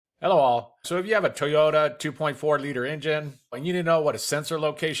Hello all. So if you have a Toyota 2.4-liter engine and you need to know what a sensor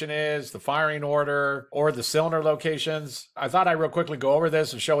location is, the firing order, or the cylinder locations, I thought I'd real quickly go over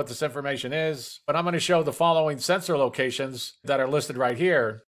this and show what this information is. But I'm going to show the following sensor locations that are listed right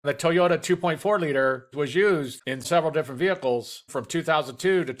here. The Toyota 2.4-liter was used in several different vehicles from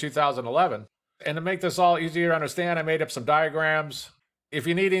 2002 to 2011. And to make this all easier to understand, I made up some diagrams. If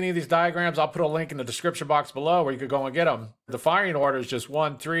you need any of these diagrams, I'll put a link in the description box below where you could go and get them. The firing order is just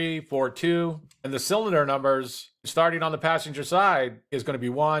 1, 3, 4, 2. And the cylinder numbers, starting on the passenger side, is going to be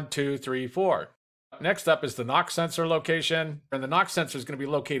 1, 2, 3, 4. Next up is the NOx sensor location. And the NOx sensor is going to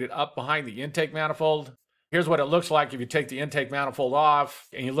be located up behind the intake manifold. Here's what it looks like if you take the intake manifold off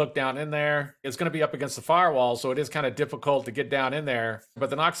and you look down in there. It's going to be up against the firewall, so it is kind of difficult to get down in there. But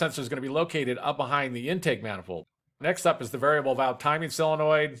the NOx sensor is going to be located up behind the intake manifold. Next up is the variable valve timing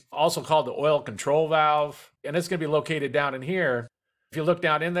solenoid, also called the oil control valve, and it's going to be located down in here. If you look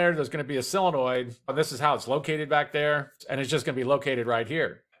down in there, there's going to be a solenoid, and this is how it's located back there, and it's just going to be located right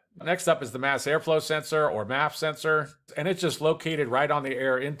here. Next up is the mass airflow sensor, or MAF sensor, and it's just located right on the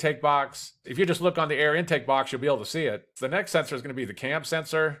air intake box. If you just look on the air intake box, you'll be able to see it. The next sensor is going to be the cam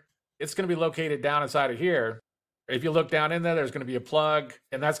sensor. It's going to be located down inside of here. If you look down in there, there's going to be a plug,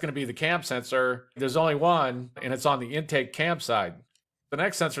 and that's going to be the cam sensor. There's only one, and it's on the intake cam side. The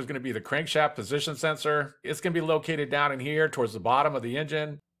next sensor is going to be the crankshaft position sensor. It's going to be located down in here towards the bottom of the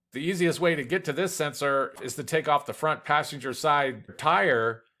engine. The easiest way to get to this sensor is to take off the front passenger side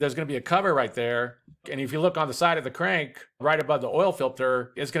tire. There's going to be a cover right there, and if you look on the side of the crank, right above the oil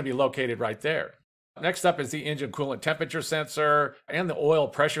filter, it's going to be located right there. Next up is the engine coolant temperature sensor and the oil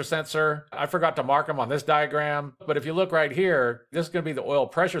pressure sensor. I forgot to mark them on this diagram, but if you look right here, this is going to be the oil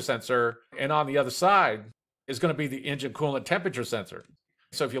pressure sensor, and on the other side is going to be the engine coolant temperature sensor.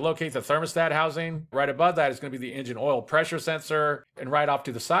 So if you locate the thermostat housing, right above that is going to be the engine oil pressure sensor, and right off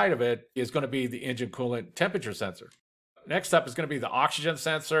to the side of it is going to be the engine coolant temperature sensor. Next up is going to be the oxygen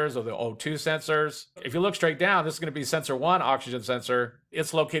sensors, or the O2 sensors. If you look straight down, this is going to be sensor 1 oxygen sensor.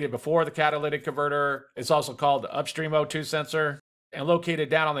 It's located before the catalytic converter. It's also called the upstream O2 sensor. And located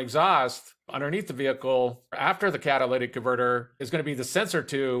down on the exhaust, underneath the vehicle, after the catalytic converter, is going to be the sensor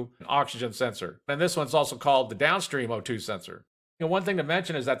 2 oxygen sensor. And this one's also called the downstream O2 sensor. One thing to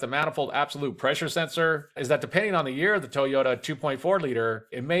mention is that the manifold absolute pressure sensor is that depending on the year of the Toyota 2.4-liter,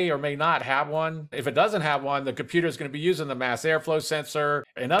 it may or may not have one. If it doesn't have one, the computer is going to be using the mass airflow sensor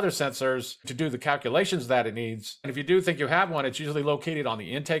and other sensors to do the calculations that it needs. And if you do think you have one, it's usually located on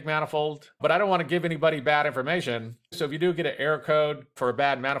the intake manifold. But I don't want to give anybody bad information. So if you do get an error code for a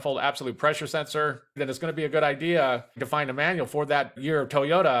bad manifold absolute pressure sensor, then it's going to be a good idea to find a manual for that year of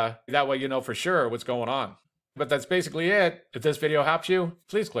Toyota. That way you know for sure what's going on. But that's basically it. If this video helps you,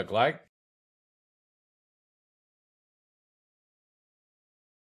 please click like.